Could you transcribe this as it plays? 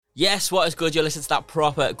Yes, what is good? You're listening to that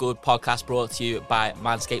proper good podcast brought to you by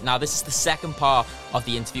Manscaped. Now, this is the second part of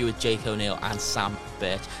the interview with Jake O'Neill and Sam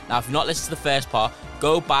Birch. Now, if you've not listened to the first part,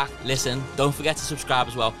 go back, listen, don't forget to subscribe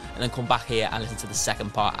as well, and then come back here and listen to the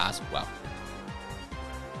second part as well.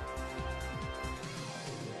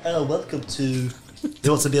 Hello, welcome to Who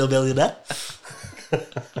Wants to Be a Millionaire?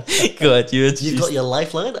 Good, You've got your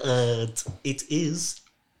lifeline, and it is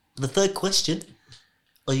the third question.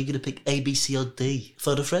 Are you going to pick A, B, C, or D?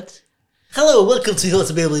 Phone a friend? Hello, welcome to Who Wants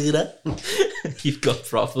to Be a Millionaire? You've got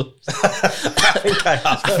problems. I think I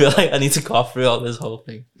have. I feel like I need to cough through all this whole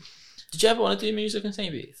thing. Did you ever want to do music in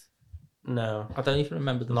St. Bede's? No, I don't even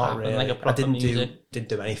remember the not really. Like a I proper didn't music.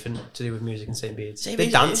 do anything to do with music in St. Bede's. St. Did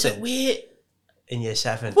Bede's, dancing is it weird? in year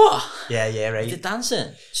 7. What? Yeah, year 8. Did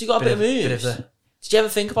dancing? So you got a bit of moves? Did you ever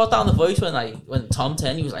think about that on The Voice when Tom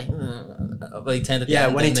turned, he was like, when he turned at the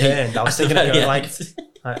end, when he turned, I was thinking of going like stuff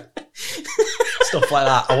like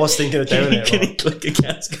that. I was thinking of doing it. Can he click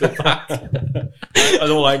against go back? I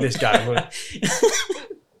don't like this guy. But Do you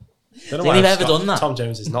think they've ever done that? Tom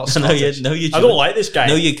Jones is not No, Scottish. you I don't like this guy.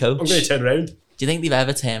 No, you coach. I'm going to turn around. Do you think they've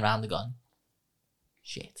ever turned around and gone,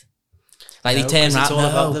 shit? Like No, they turn 'cause it's around. all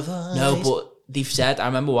about the voice. No, but they've said. I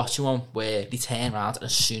remember watching one where they turned around, and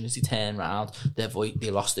as soon as they turned around, their voice,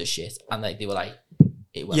 they lost their shit, and like they were like,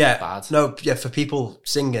 it went bad. No, yeah, for people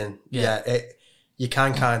singing, you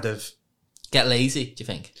can kind of Get lazy. Do you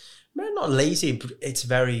think? well, not lazy, but it's a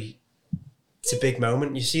big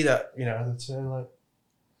moment. You see that, it's like,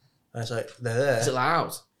 and it's like they're there. Is it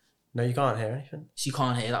loud? No, you can't hear anything. So you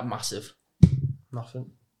can't hear that massive.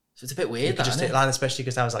 Nothing. So it's a bit You weird. could just That, hit line, especially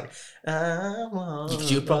because I was like, I want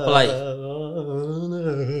Did you proper like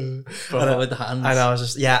proper with the hands? and I was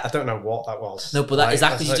just, I don't know what that was. No, but that is that I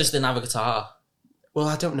was because you like, just didn't have a guitar. well,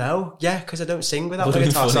 I don't know. Yeah, because I don't sing without Would the it be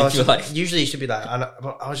guitar. funny So I if was you were just, like- usually it should be that. And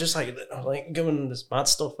I was just like going this mad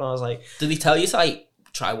stuff, and I was like, Did they tell you to like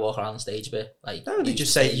try walk around the stage a bit? Like no, they use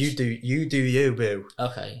just the say stage? you do you, boo.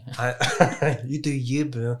 Okay. You do you,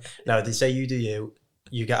 boo. No, they say you do you.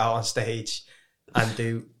 You get out on stage and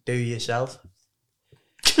do yourself.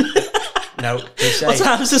 No, they say What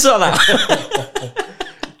time's this on that?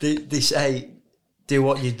 they say do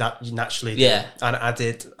what you naturally do. Yeah. And I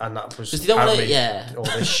did, and that was Because they don't want to. apparently Yeah. all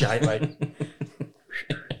this shite. Like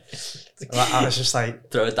I was just like,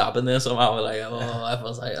 Throw a dab in there somehow. We're like,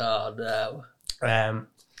 everyone's like, oh no,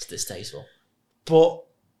 it's distasteful. but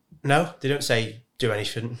no, they don't say do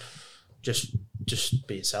anything. Just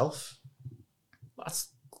be yourself. That's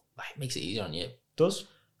like makes it easier on you. Does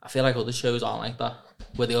I feel like other shows aren't like that,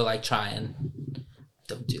 where they'll like try and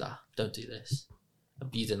don't do that, don't do this.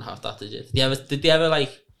 You didn't have that, did you? Did they ever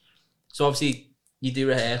like? So obviously you do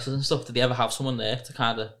rehearsals and stuff. Did they ever have someone there to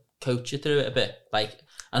kind of coach you through it a bit? Like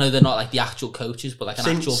I know they're not like the actual coaches, but like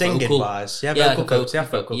an actual singing vocal. wise, Yeah, vocal like a coaches. They have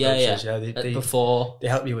vocal- vocal yeah, coaches. yeah. They Before. they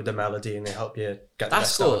help you with the melody and they help you get the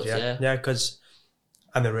That's best out of good, you. yeah. Because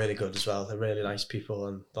and they're really good as well. They're really nice people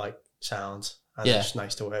and like sound and Yeah. they're just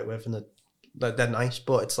nice to work with and they're nice.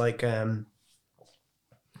 But it's like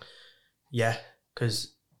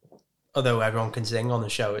because although everyone can sing on the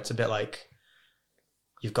show, it's a bit like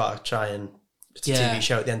you've got to try and it's a Yeah. TV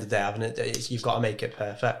show at the end of the day, haven't it? You've got to make it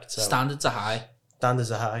perfect. So Standards are high.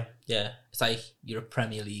 standards are high, Yeah, it's like you're a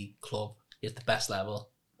Premier League club. You're at the best level.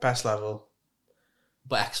 best level.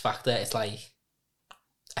 But X Factor, it's like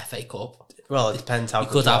FA Cup. Well, it depends how You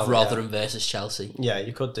good could have are, Rotherham versus Chelsea, Yeah,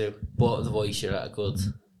 you could do. but The Voice, you're at a good.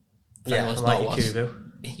 If Yeah, anyone's like not watched- Yakubu.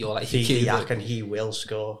 You're like He Yakubu. and he will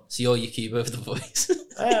score. So you're Yakubu for The Voice.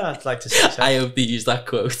 Yeah, I'd like to say so. I hope they use that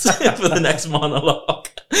quote for the next monologue.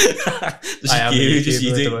 Just I am Yakubu, just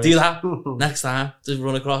Yakubu you of The do Voice. that next time. Just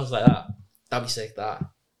run across like that. That'd be sick. That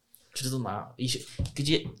should have done that. You should. Could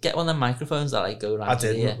you get one of them microphones that like go around? I to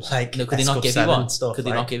the didn't. ear? Like, No, could they Escort not give you 7 one? stuff, Could they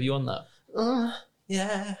like- not give you one though?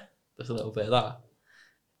 Yeah. Just a little bit of that.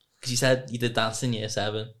 Because you said you did dance in year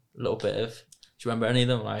 7. A little bit of. Do you remember any of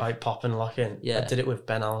them? Like pop and lock in. Yeah. I did it with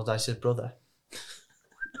Ben Allardyce's brother.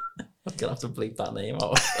 I'm gonna have to bleep that name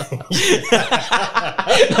out.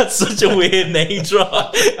 That's such a weird name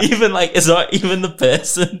drop. Even like, it's not even the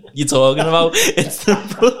person you're talking about. It's the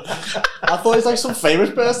I thought he's like some famous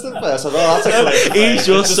person at first. I thought that's a great he's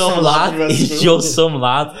name. just some lad. who went to He's school. just some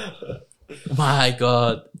lad. My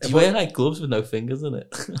God, do you wear like gloves with no fingers in it?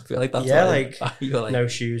 I feel like that's Yeah, why you're like No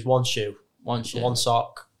shoes, one shoe, one shit. one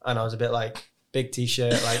sock, and I was a bit like big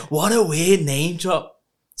t-shirt. Like What a weird name drop.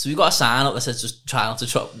 So we got a sign up that says just try not to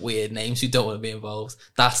drop weird names who don't want to be involved.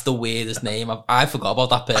 That's the weirdest name. I forgot about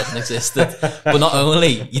that person existed. But not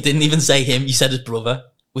only, you didn't even say him, you said his brother,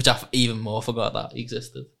 which I even more forgot that he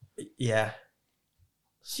existed. yeah,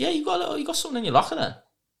 So yeah, you got something in your locker then.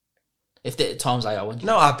 If Tom's like, I want you.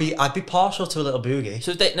 No, I'd be partial to a little boogie.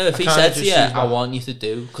 So if he kinda said just to you, use I that. want you to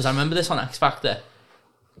do, because I remember this on X Factor.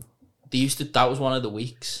 That was one of the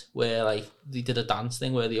weeks where like they did a dance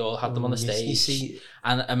thing where they all had them on the stage. You see,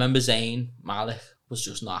 And I remember Zayn Malik was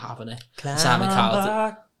just not having it. Climb Simon on Cowell.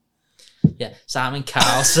 back. Yeah, Simon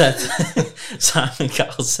Cowell said. Simon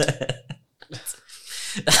Cowell said.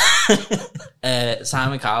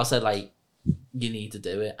 Simon Cowell said like, you need to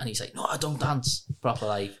do it, and he's like, no, I don't dance. Proper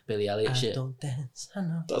like Billy Elliot I shit. don't dance. I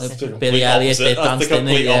know. That's the Billy complete Elliot opposite. did That's dance, the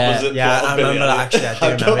complete didn't he? Yeah. opposite. Yeah, plot I of Billy remember that Elliot. actually.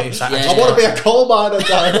 I do remember. It was like, Yeah. I want to be a coal miner,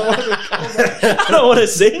 Darren. I want to be a coal miner. I don't want to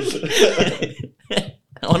sing.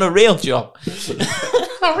 I want a real job.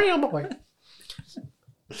 a real boy.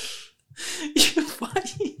 You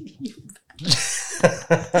funny.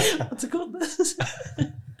 What's it called? This?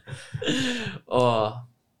 Oh,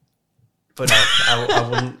 But no,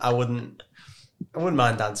 I wouldn't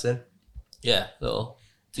mind dancing. yeah, little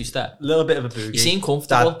two-step. A little bit of a boogie. You seem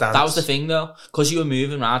comfortable. Dance. That was the thing, though, because you were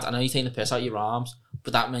moving around. I know you're taking the piss out of your arms,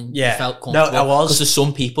 but that meant Yeah. you felt No, comfortable. I was. Because there's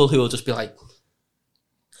some people who will just be like,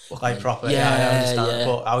 Like proper. Yeah, Yeah, I understand. yeah.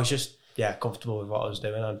 But I was just comfortable with what I was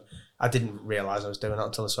doing, and I didn't realise I was doing that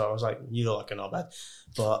until I saw it. I was like, you look like a knobhead.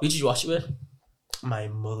 But who did you watch it with? my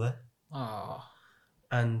mother Oh,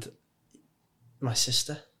 and my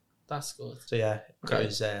sister. that's good. So yeah, Okay. it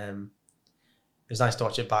was nice to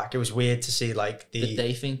watch it back. It was weird to see like Did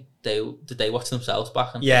they watch themselves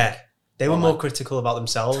back? And yeah, they were Oh, more man. critical about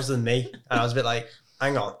themselves than me, and I was a bit like,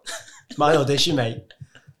 hang on, it's my audition, mate.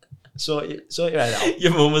 Sort your head out.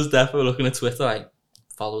 Your mum was definitely looking at Twitter like,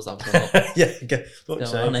 follows that girl. Yeah, okay. What you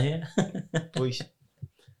Don't want to saying? hear. Boys.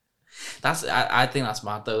 I think that's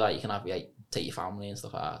mad though. Like you can have like take your family and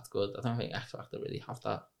stuff like that. It's good. I don't think X Factor really have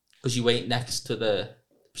that because you wait next to the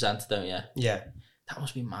presenter, don't you? Yeah, That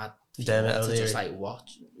must be mad. Dermot to O'Leary. just like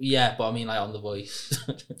watch. Yeah, but I mean like on The Voice.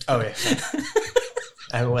 Oh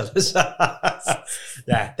yeah. Willis.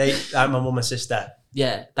 Yeah, my mum and sister.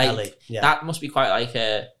 Yeah, like Ellie. Yeah. that must be quite like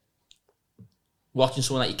watching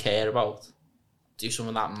someone that you care about do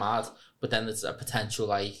something that mad, but then there's a potential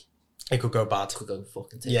like It could go bad. could go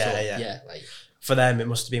fucking tits Yeah, up. yeah. Like For them, it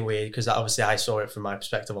must have been weird because obviously I saw it from my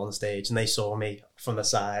perspective on the stage, and they saw me from the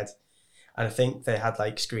side, and I think they had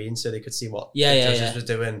like screens so they could see what the judges were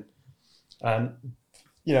doing. And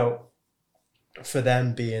you know, for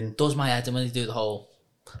them being does my head in when they do the whole.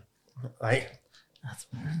 like,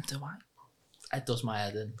 Do I? It does my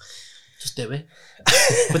head in. Just do it.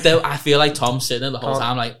 But then I feel like Tom's sitting there the whole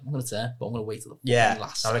time, like, I'm going to turn, but I'm going to wait till the yeah,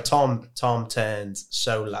 last. I mean, Tom turned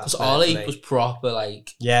so last. Because Ollie was proper,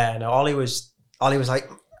 like... Yeah, no, Ollie was like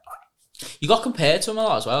You got compared to him a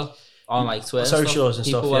lot as well, on, like, Twitter socials and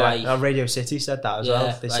stuff. People were Yeah, like... and Radio City said that as Yeah,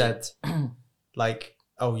 well. They like- said, like,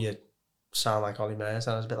 oh, you sound like Ollie Murs,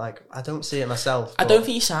 and I was a bit like, I don't see it myself. I but- don't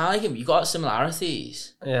think you sound like him. You got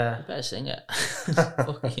similarities. Yeah, You better sing it.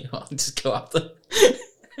 Fuck you, I'll just go after.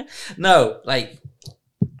 No, like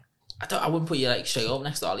I wouldn't put you like straight up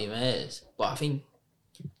next to Ollie Murs, but I think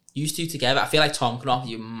you two together. I feel like Tom can offer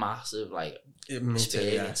you massive like me too. Yeah,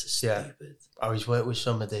 experience. It's yeah. stupid. Oh, he's worked with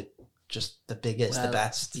some of the biggest, Well, the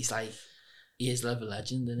best. He's like he is a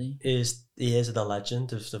legend, isn't he? He is the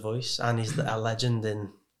legend of The Voice, and he's a legend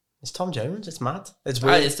in. It's Tom Jones. It's mad. It's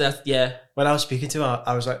weird. It's that yeah. When I was speaking to him,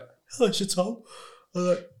 I was like, "Oh, it's Tom." I was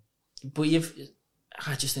like, But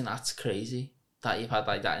I just think that's crazy that you've had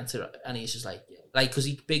like that and he's just like because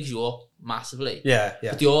he bigs you up massively. "Yeah,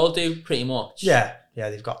 yeah, But they all do pretty much. yeah, yeah."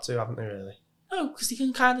 They've got to, haven't they? Really? No, because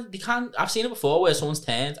they can. I've seen it before where someone's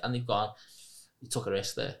turned and they've gone, you took a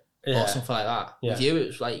risk there, Yeah, or something like that. Yeah. With you, it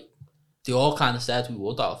was like they all kind of said we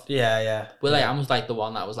would have. yeah, yeah. But like I was like the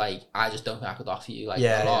one that was like, I just don't think I could offer you like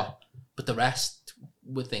Yeah, a lot. But the rest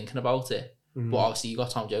were thinking about it. Mm. But obviously you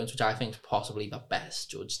got Tom Jones, which I think is possibly the best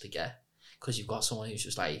judge to get because you've got someone who's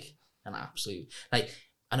just like an absolute like.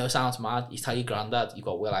 I know it sounds mad. You tell your granddad you've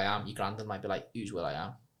got Will.i.am. Your granddad might be like, "Who's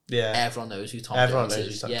Will.i.am?" Yeah. Everyone knows who Tom Everyone Jones knows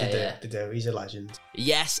is. he's like, Yeah. they do. He's a legend.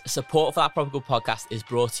 Yes, support for that Proper Good podcast is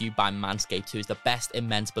brought to you by Manscaped, who is the best in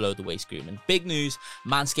men's below the waist grooming. Big news,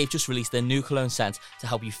 Manscaped just released their new cologne scent to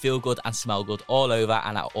help you feel good and smell good all over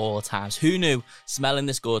and at all times. Who knew smelling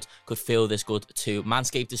this good could feel this good too?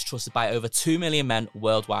 Manscaped is trusted by over 2 million men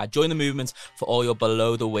worldwide. Join the movement for all your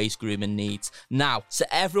below the waist grooming needs. Now, so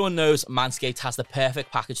everyone knows Manscaped has the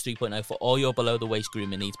perfect package 3.0 for all your below the waist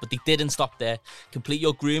grooming needs, but they didn't stop there. Complete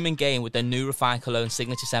your grooming grooming game with their new refined cologne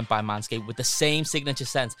signature scent by Manscaped with the same signature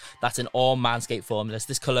scent that's in all Manscaped formulas.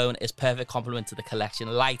 This cologne is perfect complement to the collection.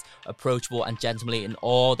 Light, approachable and gentlemanly in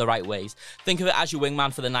all the right ways. Think of it as your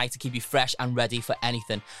wingman for the night to keep you fresh and ready for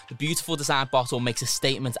anything. The beautiful design bottle makes a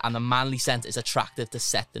statement and the manly scent is attractive to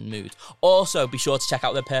set the mood. Also, be sure to check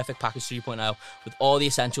out their Perfect Package 3.0 with all the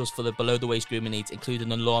essentials for the below-the-waist grooming needs, including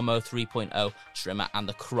the Lawnmower 3.0 trimmer and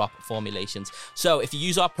the crop formulations. So if you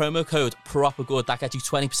use our promo code PROPERGOOD, that gets you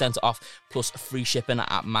 20% off plus free shipping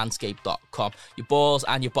at manscaped.com. Your balls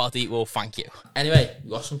and your body will thank you. Anyway, we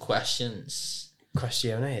got some questions.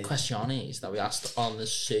 Questiones that we asked on the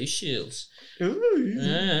socials.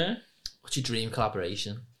 What's your dream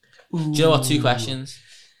collaboration? Do you know what? 2 questions.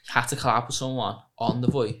 You had to collab with someone on The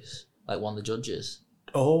Voice, like one of the judges.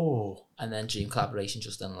 Oh. And then dream collaboration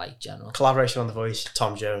just in like general. Collaboration on The Voice,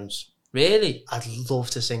 Tom Jones. Really? I'd love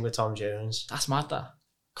to sing with Tom Jones. That's mad, that.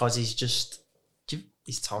 Because he's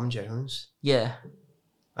Tom Jones. Yeah.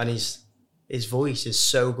 And his voice is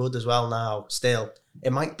so good as well now, still.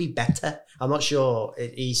 It might be better. I'm not sure.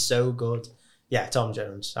 He's so good. Yeah, Tom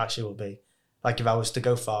Jones actually will be. Like if I was to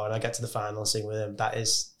go far and I get to the final and sing with him, that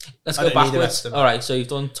is... Let's go backwards. All right, so you've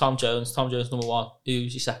done Tom Jones. Tom Jones number 1.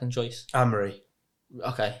 Who's your second choice? Anne-Marie.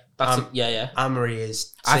 Okay. That's yeah. Anne-Marie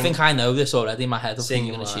is... I think I know this already in my head of who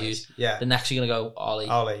you're going to Singing-wise, choose. yeah. The next you're going to go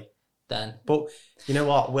Ollie. Then. But you know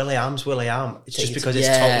what? Will.i.am's Will.i.am. It's just because it's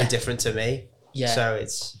totally different to me. Yeah. So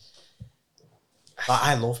it's...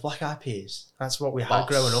 I love Black Eyed Peas. That's what we had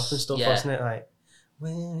growing up and stuff, wasn't it? Like,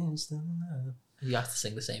 where's the love? You have to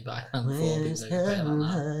sing the same back.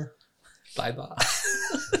 Bye bye.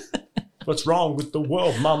 What's wrong with the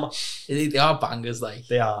world, mama? They are bangers, like.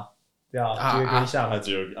 They are. Do you agree, Sam? I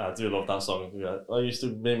do love that song. Yeah.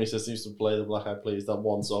 Me and my sister used to play the Black Eyed Peas, that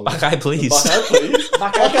one song. Black Eyed Please. Black Eyed Please.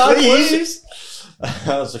 Black Eyed Please.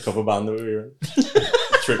 That was a cover band that we were in.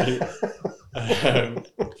 Tricky.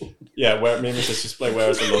 Yeah, me and my sister used to play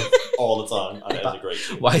Where's the Love all the time, and it was a great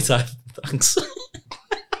tune. White Eye, thanks.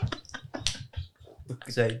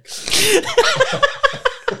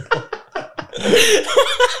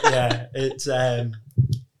 Yeah, it's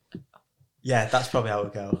yeah, that's probably how it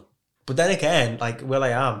would go. But then again, like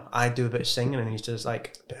Will.i.am, I do a bit of singing and he's just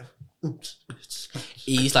like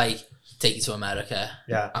he's like, take you to America.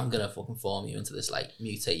 Yeah. I'm gonna fucking form you into this, like,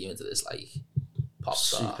 mutate you into this, like, pop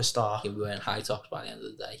star. Superstar. You'll be wearing high tops by the end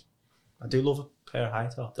of the day. I do love a pair of high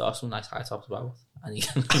tops. There are some nice high tops about. And you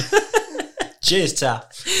can Cheers,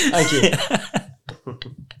 Tap. Thank you.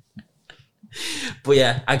 But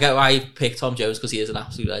yeah, I get why I picked Tom Jones because he is an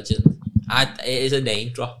absolute legend. It is a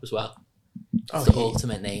name drop as well. It's the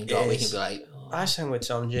ultimate name drop. We can be like, I sang with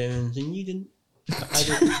Tom Jones and you didn't. I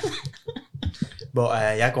didn't.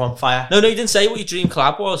 But yeah, go on, fire. No, you didn't say what your dream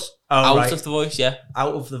collab was. Out of The Voice, yeah.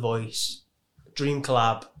 Out of The Voice. Dream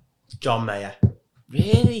collab, John Mayer.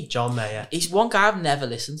 Really? John Mayer. He's one guy I've never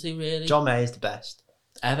listened to, really. John Mayer is the best.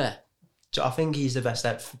 Ever. I think he's the best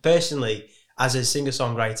ever. Personally, as a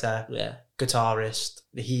singer-songwriter, guitarist,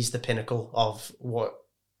 he's the pinnacle of what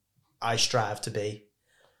I strive to be.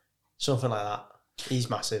 Something like that. He's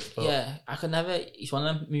massive. But yeah, I could never... He's one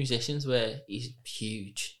of them musicians where he's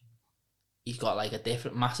huge. He's got like a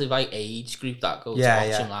different, massive like age group that goes to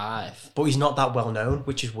watch him live. But he's not that well known,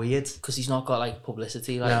 which is weird. Because he's not got like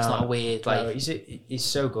publicity. Like, it's not a weird like... No, he's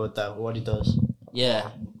so good though, what he does. Yeah.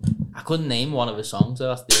 I couldn't name one of his songs, though,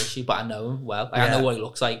 that's the issue, but I know him well. Like, I know what he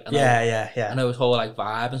looks like. I know his whole like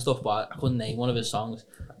vibe and stuff, but I couldn't name one of his songs.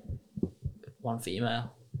 One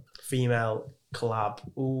female. Female collab.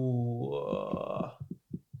 Ooh.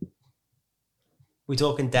 We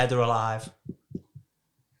talking dead or alive?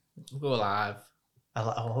 We'll go alive.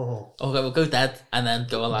 Okay, we'll go dead and then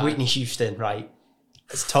go alive. Whitney Houston, right?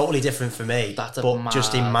 It's totally different for me.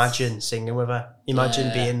 Just imagine singing with her.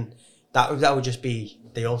 Imagine being... That would just be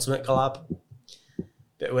the ultimate collab.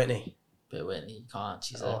 Bit of Whitney. You can't.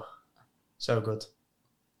 She's so good.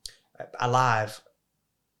 Alive.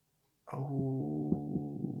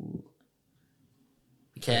 Oh.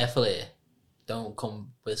 Be careful here. Don't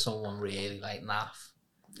come with someone really like Naff.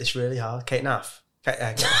 It's really hard. Kate Naff.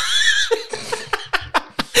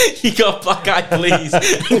 You got Black Eyed Please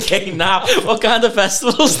and Kate Naff. What kind of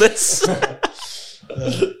festival's this?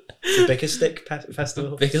 It's a Bigger Stick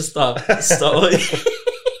festival. Bigger Stop. It's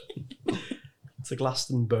a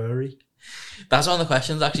Glastonbury. That's one of the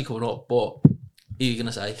questions actually coming up, but who are you going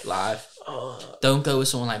to say live? Don't go with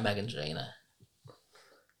someone like Meghan Trainor.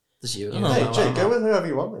 Just you. Hey, Jake, go with whoever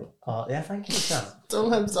you want, mate. Oh, yeah, thank you, Sam. Don't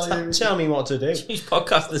let him tell you. Tell me what to do. Whose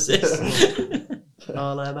podcast is this?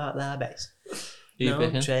 All about that bass. Who you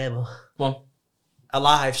picking? Trouble. Come on.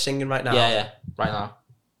 Alive, singing right now. Yeah, right now.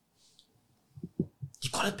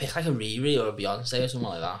 You've got to pick like a Riri or a Beyonce or something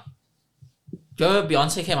like that. Do you remember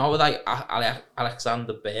Beyonce came out with like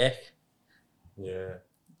Alexander Burke? Yeah.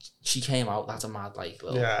 She came out. That's a mad like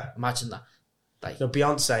little. Yeah. Imagine that. Like, No,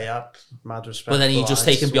 Beyonce, yeah, mad respect. but then you but just I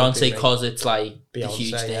taking just wouldn't Beyonce be because it's like the Beyonce,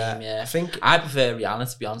 huge name. Yeah. I think I prefer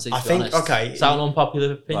Rihanna to Beyonce. To I be think honest. okay. Is that an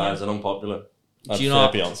unpopular opinion? That is an unpopular. I Do you prefer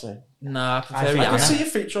not- Beyonce? No, I prefer I I Rihanna. can see a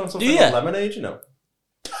feature on something Do like you? Lemonade, you know.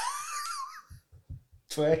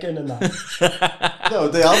 twerking and that. No,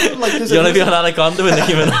 the album, like, there's You want to be on Anaconda with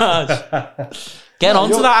Nicki Minaj? Get No,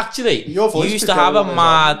 onto your- that actually. your voice You used could to have go a on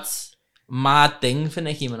mad thing for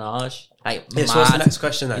Nicki Minaj. Like Yeah, so what's the mad. next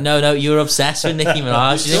question then? No, you were obsessed with Nicki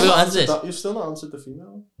Minaj. You think we got answers? You've still not answered the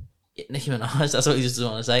female. Nicki Minaj. That's what you just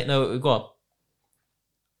want to say. No, go on.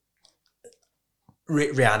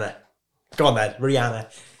 Rihanna. Go on then, Rihanna.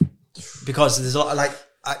 Because there's a lot of, like,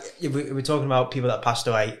 we're talking about people that passed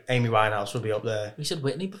away. Amy Winehouse will be up there. We said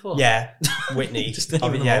Whitney before. Yeah, Whitney. Just name I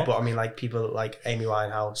mean, them yeah, all. but I mean, like people like Amy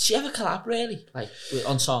Winehouse. She ever collab really, like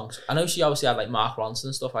on songs? I know she obviously had like Mark Ronson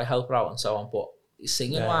and stuff. I help her out and so on, but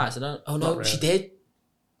singing Yeah. wise, I don't. Oh no, Not she really. did.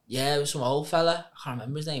 Yeah, it was some old fella. I can't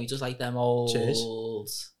remember his name. He just like them old.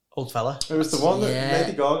 Cheers. Old fella. It was the one that Yeah.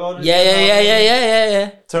 Lady Gaga did.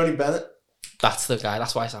 Yeah. Tony Bennett. That's the guy.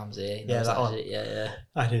 That's why Sam's here. He Yeah, knows that one. shit. Yeah.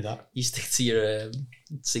 I knew that. You stick to your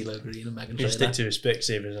CeeLo Green and Megan You stick Trainor. to his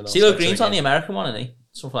Specsavers and all. CeeLo Green's on the American one, isn't he?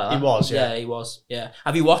 Something like that. He was, yeah. Yeah, he was. Yeah.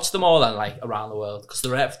 Have you watched them all then, like around the world? Because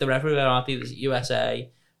they're everywhere, aren't they? There's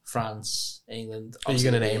USA, France, England. Are you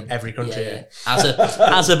going to obviously name every country? Yeah.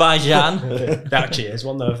 Azerbaijan. There actually is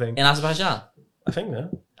one though, I think. In Azerbaijan. I think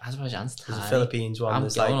no. Azerbaijan's There's tiny. a Philippines one. I'm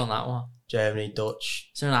There's going like on that one. Germany,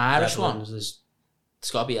 Dutch, Is there an Irish one? Netherlands. There's, It's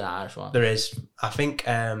got to be an Irish one. there is. I think.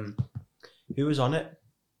 Who was on it?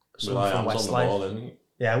 Someone from Will.i.am's on the ball, Westlife. isn't he?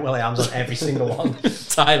 Yeah, Will.i.am's on every single one.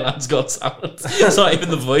 Thailand's Got Talent. It's not even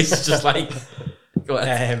the voice. It's just like. Go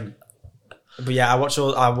ahead. But yeah, I watch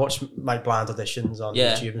my blind auditions on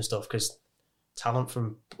Yeah. YouTube and stuff because talent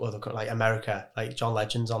from like America, like John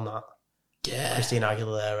Legend's on that, Yeah. Christina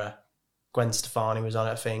Aguilera, Gwen Stefani was on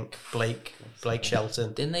it, I think, Blake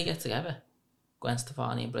Shelton. Didn't they get together? Gwen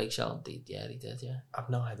Stefani and Blake Shelton. They did. Yeah. I've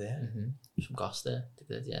no idea. From Gloucester.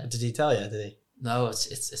 They did. Yeah. Did he tell you? Did he? No,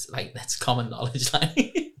 it's like that's common knowledge. Like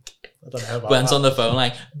I don't know about Gwen's that. on the phone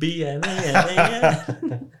like BNA.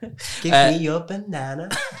 Give Uh, me your banana.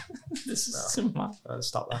 This is so mad.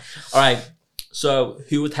 Stop that. All right. So,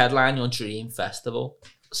 who would headline your dream festival?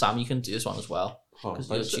 Sam, you can do this one as well Oh, because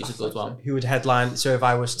you'll choose a good one. Who would headline? So if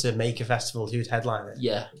I was to make a festival, who would headline it?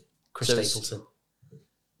 Yeah. Chris So it's- Stapleton.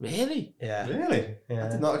 Really? Yeah. Really? I Yeah.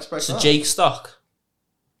 did not expect So that. Jake Stock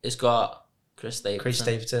has got Chris Stapleton. Chris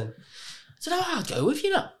Stapleton. I don't know how I'd go with,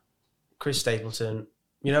 you know. Chris Stapleton.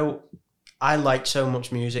 You know, I like so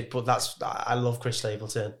much music, but I love Chris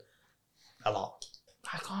Stapleton a lot.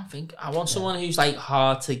 I can't think. I want someone who's like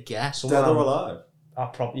hard to guess. Dead or alive? I'll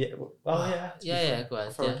probably. Oh yeah. Yeah, go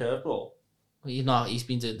ahead. For a Yeah. curveball. Well, you're not. He's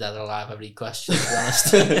been doing Dead or Alive every question, to be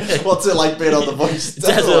honest. What's it like being on the voice?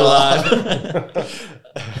 Dead or Alive.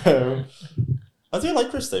 I do like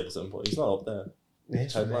Chris Stapleton, but he's not up there.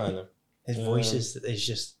 Yes, for me. Headliner. His voice is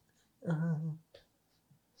just so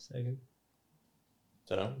good.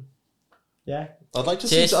 Don't know. Yeah, I'd like to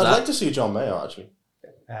Cheers see. for I'd that. like to see John Mayer actually.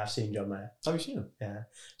 I've seen John Mayer. Have you seen him? Yeah,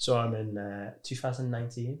 so I'm in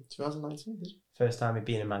 2019. 2019. Did you? First time he'd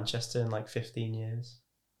been in Manchester in like 15 years.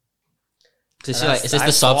 Is And this the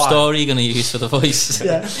that's sob why. story you're going to use for the voice?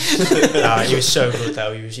 Yeah, no, he was so good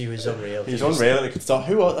though. He was unreal. He's unreal at the guitar.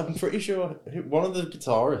 I'm pretty sure one of the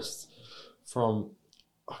guitarists from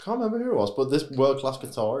I can't remember who it was, but this world class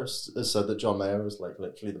guitarist has said that John Mayer was like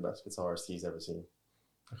literally the best guitarist he's ever seen.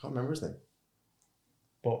 I can't remember his name.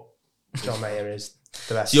 But John Mayer is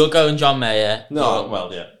the best. So you're going John Mayer. No,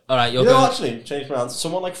 well, yeah. All right, you're You know, going. actually, change my answer.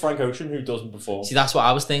 Someone like Frank Ocean who doesn't perform. See, that's what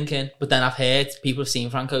I was thinking. But then I've heard people have seen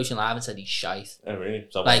Frank Ocean live and said he's shite. Oh, really?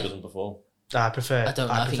 So Like- he doesn't perform. I prefer. I don't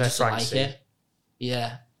know. I think prefer just don't Frank like C. it.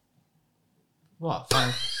 Yeah. What?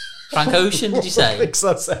 Frank Ocean? Did you say? Thanks,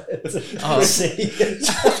 that's it. Oh. Sea.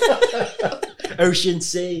 Ocean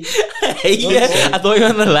Sea. Yeah, I thought you were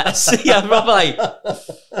on the letter C. I'm probably like,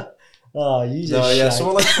 Oh, you just No, yeah,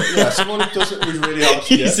 shite. someone who doesn't who's really hard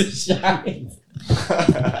to he's get. a shite.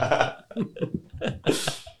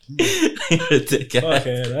 You're a dickhead.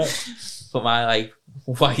 Okay, no. But my like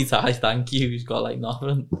white eye, thank you. He's got like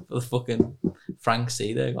nothing for the fucking Frank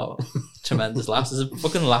C. There got tremendous laughs. There's a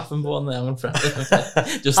fucking laughing one there in front of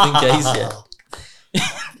him, just in case. Yeah.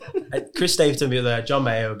 Chris Stapleton would be there. John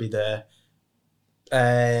Mayer would be there. Do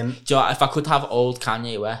you know, if I could have old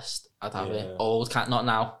Kanye West, I'd have it. Yeah. Old not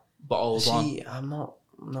now, but old one. See, I'm not.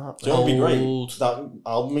 Do you know what would be Old. great? That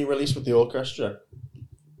album he released with the orchestra.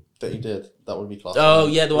 that he did, that would be class. Oh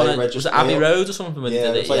yeah, the one Late was it Abbey late- Road or something when Yeah, they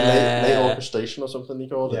did it. it's like Yeah, late orchestration or something he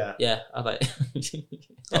called it. Yeah. yeah. I like.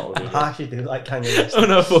 That would be I good. actually do like Kanye West. Oh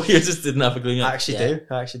no, but you just didn't have a clue. I actually Yeah. do.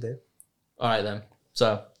 I actually do. All right then.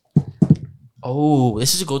 So,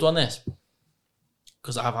 this is a good one. This,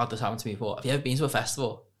 because I've had this happen to me before. Have you ever been to a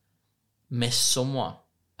festival, missed someone,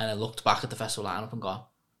 and then looked back at the festival lineup and gone,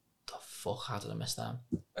 "The fuck? How did I miss them?"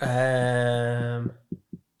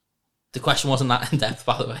 The question wasn't that in depth,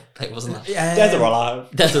 by the way. Like, wasn't that? Dead or alive?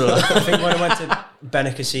 Dead or alive? I think when I went to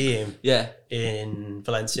Benicassim Yeah. in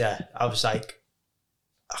Valencia, I was like,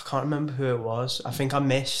 I can't remember who it was. I think I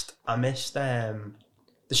missed the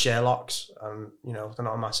Sherlocks. You know, they're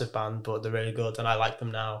not a massive band, but they're really good, and I like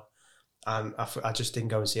them now. And I just didn't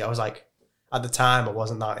go and see it. I was like, at the time, I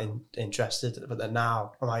wasn't that interested, but then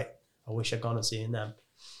now I'm like, I wish I'd gone and seen them.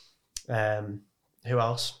 Who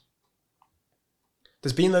else?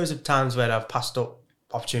 There's been loads of times where I've passed up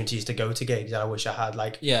opportunities to go to gigs, and I wish I had,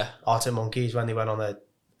 like Yeah. Arctic Monkeys when they went on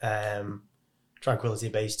the Tranquility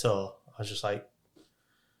Base tour. I was just like,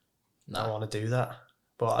 I No. want to do that,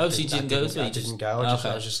 but Oh, so you didn't go to it? I You just- didn't go. Okay.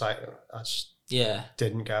 I was just like, I just Yeah.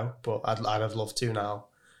 didn't go, but I'd have loved to now.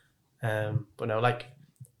 But no, like,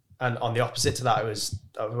 and on the opposite to that,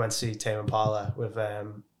 we went to see Tame Impala with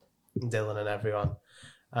Dylan and everyone,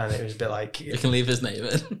 and it was a bit like, You can leave his name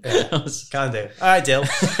in. Yeah. Can do. All right, Dill.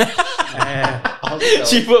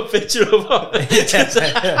 She put a picture of him.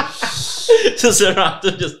 Just around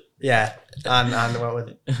and just. Yeah, and went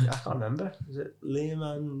with, I can't remember. Was it Liam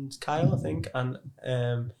and Kyle, I think? And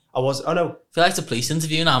I was, oh no, I feel like it's a police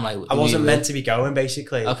interview now. I'm like, I wasn't meant to be going,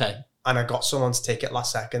 basically. Okay. And I got someone's ticket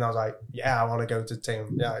last second. I was like, yeah, I want to go to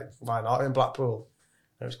Team. Yeah, why not, in Blackpool?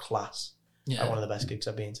 And it was class. Yeah. Like one of the best gigs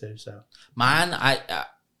I've been to. So Man, I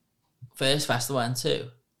first festival I went to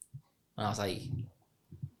when I was like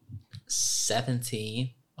 17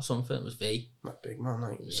 or something. It was V. that big man,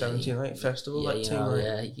 like Yeah, 17 night festival, Yeah, like you team. know, Like,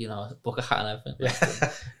 yeah, you know, book a hat and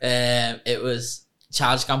everything. yeah. It was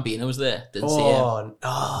Charles Gambino was there. Didn't see him.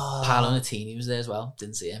 Oh, Paolo Nutini was there as well.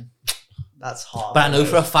 Didn't see him. that's hard. But I know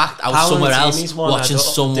for a fact I was Paolo somewhere Nutini's else one I watching don't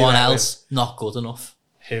do someone it else not good enough.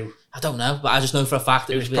 Who? I don't know, but I just know for a fact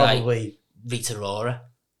it, It was was like probably. Rita Ora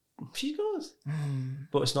She's good.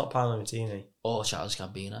 But it's not Paolo Nutini. or Charles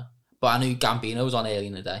Gambino. But I knew Gambino was on early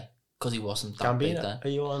in the day because he wasn't that big then. Gambino, are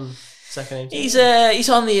you on second name? He's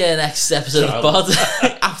on the next episode of Pod.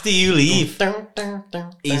 After you leave,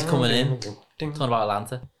 He's coming in. talking about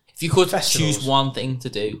Atlanta. If you could Festivals. choose one thing to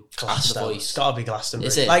do, ask the Glastonbury. voice. It's gotta be Glastonbury.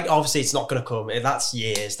 Is it? Like, obviously, it's not gonna come. That's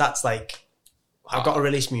years. That's like, I've got to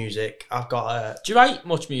release music. I've got to. Do you write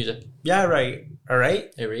much music? Yeah, right. All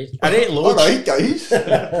right. I read. I didn't All look. right, guys.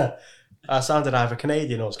 I sounded either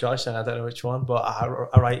Canadian or Scottish, and I don't know which one. But I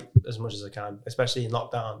write as much as I can, especially in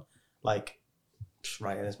lockdown. Like, just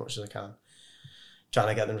writing as much as I can, trying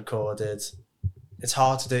to get them recorded. It's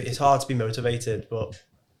hard to do. It's hard to be motivated, but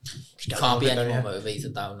You can't be any more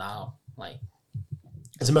motivated though now. Like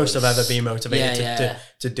It's the most I've ever been motivated Yeah.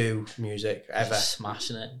 to do music ever.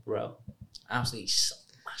 smashing it, bro. Absolutely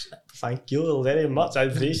smashing it. Thank you very much. I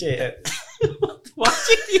appreciate it. What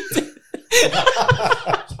do you do?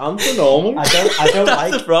 I'm the normal. I don't That's the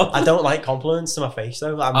like problem. I don't like compliments to my face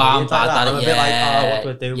though. I'm I'm weird bad like that. at I'm a it, bit like, yeah. what do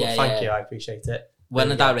I do? Yeah, But thank yeah. you, I appreciate it. When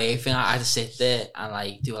There at you that rave thing, I had to sit there and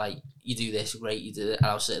like do like you do this great, you do it, and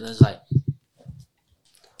I was sitting there just like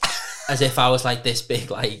as if I was like this big,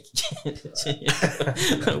 like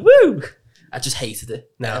woo. I just hated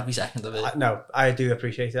it. No. Every second of it. No, I do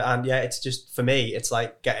appreciate it, and yeah, it's just for me. It's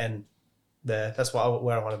like getting there. That's where I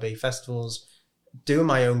want to be. Festivals, doing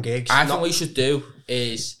my own gigs. I think not what you should do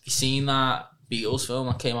is, you seen that Beatles film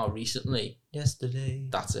that came out recently? yesterday.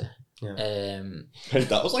 That's it. Yeah. Hey,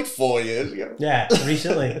 that was like 4 years ago. Yeah,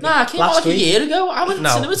 recently. Nah, it came out Last like week. a year ago. I went to No.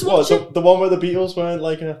 the cinema to What, watch it. the one where the Beatles weren't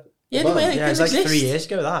like a... Yeah, they went. Yeah, it's like 3 years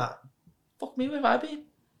ago. That Fuck me, where have I been?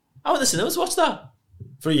 I went to the cinema to watch that.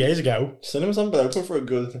 3 years ago. Cinemas haven't been open for a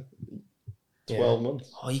good 12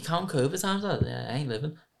 months. Oh, you count COVID times? Yeah, I ain't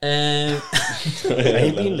living. Ain't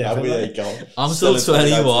been living, How we like. ain't gone. I'm still Still in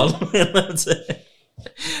 21. That's it.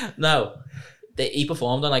 No, he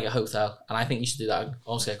performed on like a hotel, and I think you should do that.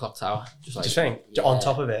 Almost get a clock tower. Just like Just think on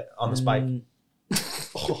top of it, on the spike,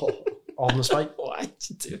 on the spike. Why'd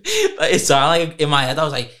you do? Like, it sounded like in my head. I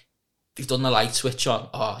was like, they've done the light switch on.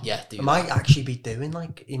 Oh yeah, dude. I might actually be doing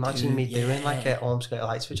like, imagine Dude, me doing like yeah. a Ormskirk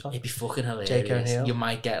light switch on. It'd be fucking hilarious. Jake O'Neill. You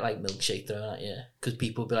might get like milkshake thrown at you because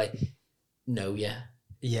people would be like, no, yeah.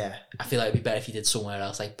 Yeah, I feel like it'd be better if you did somewhere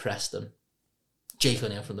else, like Preston. Jake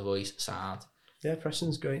O'Neill from The Voice, sound. yeah,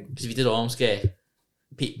 Preston's great. Because if you did Ormskirk,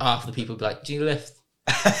 half the people would be like, do you lift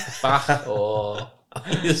back or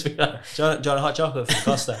Just be like, Do you want a hot chocolate from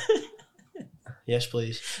Costa? Yes,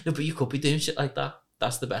 please. no, but you could be doing shit like that.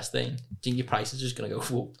 That's the best thing. Do you think your price is just gonna go?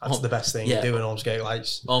 Whoa, That's the best thing. Yeah. Doing Ormskirk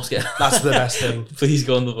lights. I'm scared. That's the best thing. Please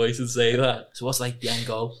go on The Voice and say that. So what's like the end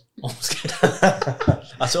goal? I'm scared.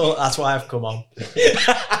 That's all. That's why I've come on.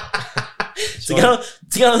 To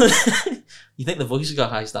get on you think The Voice has got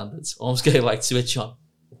high standards? I'm scared like switch on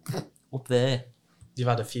up there. You've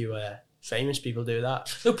had a few famous people do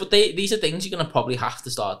that. No, but these are things you're gonna probably have to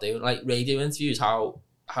start doing, like radio interviews. How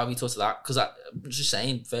you thought of that? Because I'm just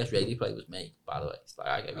saying, first radio play was me, by the way. It's like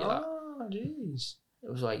I gave you that. Oh, jeez. It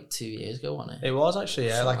was like 2 years ago, wasn't it? It was actually,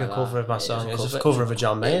 yeah, like a Something cover like of my that. song. It It's was a cover of a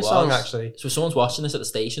John Mayer It song, was. actually. So if someone's watching this at the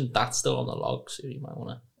station, that's still on the log, so you might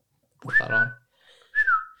want to put that on.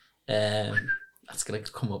 That's gonna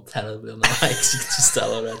come up terribly on the mics. You can just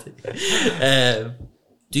tell already.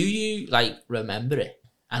 Do you like remember it?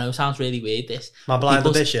 I know it sounds really weird. This My blind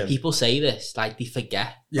audition. People say this like they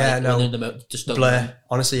forget. Yeah, like, no. when they're in the just don't Blur. remember.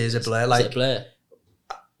 Honestly, it is a blur. Is Like it a blur?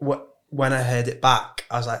 when I heard it back,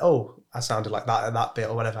 I was like, oh, I sounded like that at that bit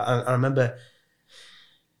or whatever. And I remember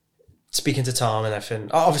speaking to Tom and everything.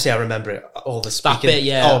 Obviously, I remember it, all the speaking. That bit,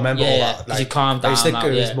 yeah. Oh, I remember all that. Because you calmed down.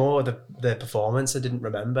 It was more the performance I didn't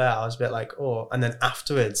remember. I was a bit like, oh. And then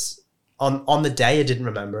afterwards, on the day, I didn't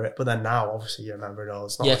remember it. But then now, obviously, you remember it all.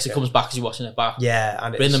 It's not Yeah, like because it comes back as you're watching it back. Yeah.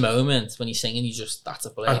 And But in the moment, when you're singing, you just, that's a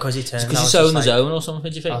blur. And because he turned, Because you're so in the zone or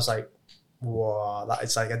something, do you think? I was like, whoa, that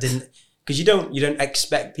it's like I didn't, because you don't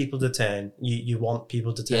expect people to turn. You want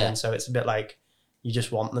people to turn, Yeah. so it's a bit like you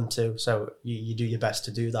just want them to. So you do your best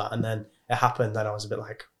to do that, and then it happened. And I was a bit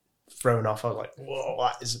like thrown off. I was like, whoa,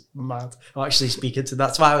 that is mad. I'm actually speaking to.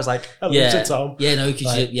 That's why I was like, hello to Tom. Yeah, no, because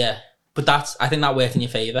Like- But I think that worked in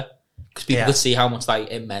your favour because people Yeah. could see how much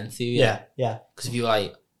like it meant to you. Yeah. Because if you were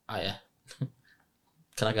like, oh yeah,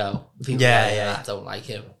 can I go? People Yeah, were like, yeah. I don't like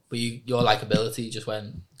him. But your likability just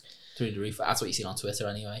went through the roof. That's what you see on Twitter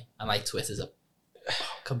anyway. And like Twitter's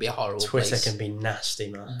can be a horrible Twitter place. can be nasty,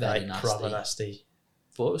 man. Very Like nasty. proper nasty.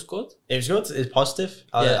 But it was good. It was good. It's positive.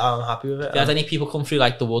 Yeah. I'm happy with it. Have you had any people come through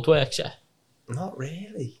like the woodworks yet? Not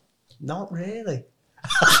really. Not really.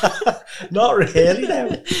 Not really.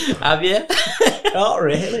 No. Have you? Not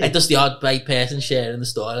really. Like just the odd like person sharing the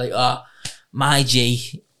story, like, oh, my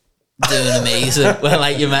G doing amazing. When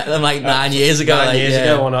like you met them like 9 years ago. 9 like, years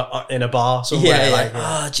yeah. ago in a bar somewhere. Yeah, Like,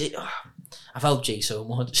 oh, G, I've helped G so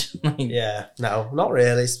much. Like, yeah, no, not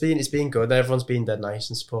really. It's been good. Everyone's been dead nice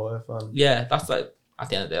and supportive, and yeah, that's like at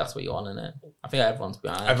the end of the day, that's what you want, isn't it? I think everyone's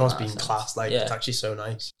behind. everyone's in that been sense. classed. Like Yeah. it's actually so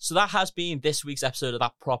nice. So that has been this week's episode of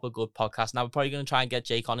That Proper Good podcast. Now we're probably going to try and get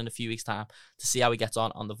Jake on in a few weeks' time to see how he gets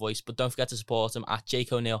on The Voice. But don't forget to support him at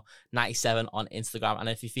Jake O'Neill 97 on Instagram. And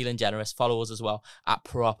if you're feeling generous, follow us as well at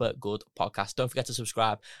Proper Good Podcast. Don't forget to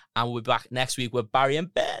subscribe. And we'll be back next week with Barry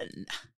and Ben.